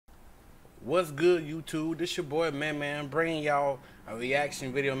What's good, YouTube? This your boy, man. Bringing y'all a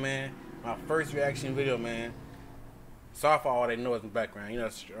reaction video, man. My first reaction video, man. Sorry for all that noise in the background. You know,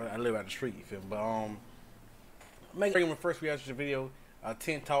 I live out the street, you feel me? But bringing my first reaction video,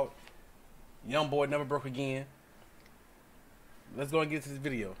 10 talk. Youngboy never broke again. Let's go and get to this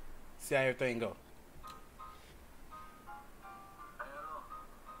video. See how everything go.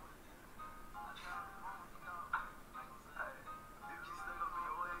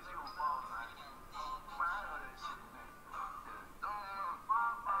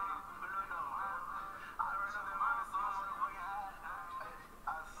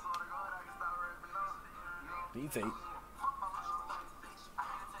 He take.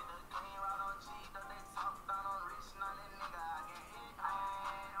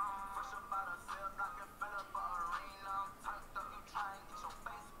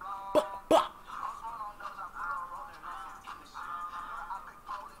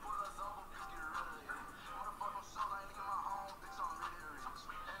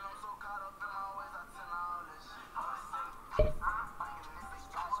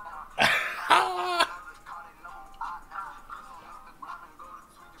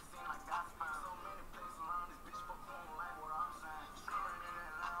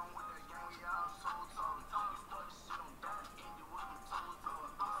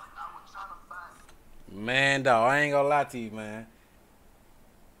 Man, dog, I ain't gonna lie to you, man.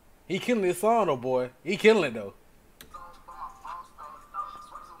 He killing this song, though, boy. He killing it, though.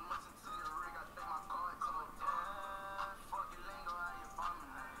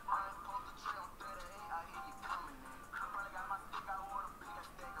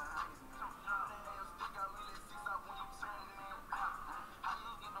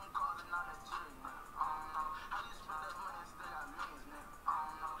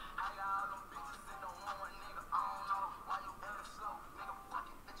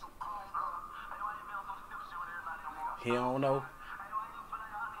 He don't know.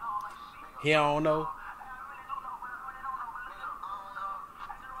 He don't know.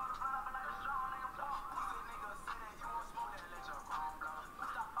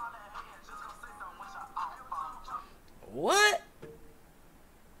 What?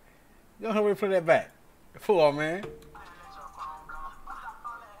 You don't know where to put that back. Fool on, man.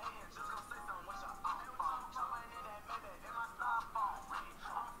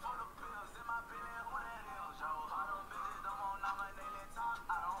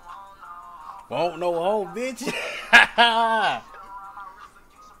 Won't no hoe, bitch.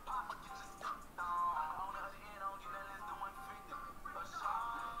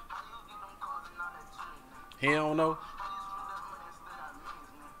 He don't know.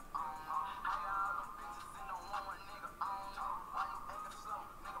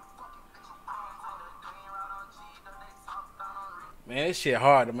 Man, this shit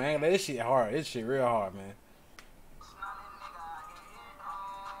hard, man. This shit hard. This shit real hard, man.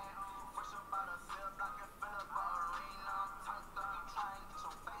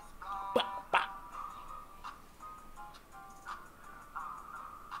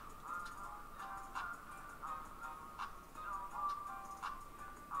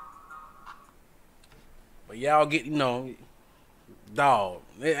 But y'all get, dog.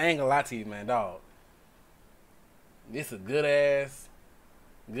 I ain't gonna lie to you, man, dog. This a good ass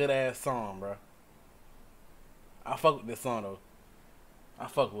song, bro. I fuck with this song though. I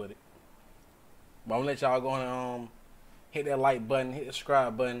fuck with it. But I'm gonna let y'all go and hit that like button, hit the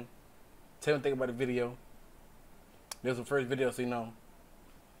subscribe button. Tell me what you think about the video. This was the first video, so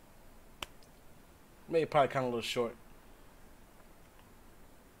maybe probably kind of a little short.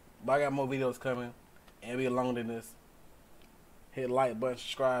 But I got more videos coming. And be longer than this. Hit the like button,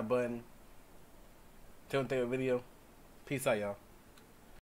 subscribe button. Tell me what you think of the video. Peace out, y'all.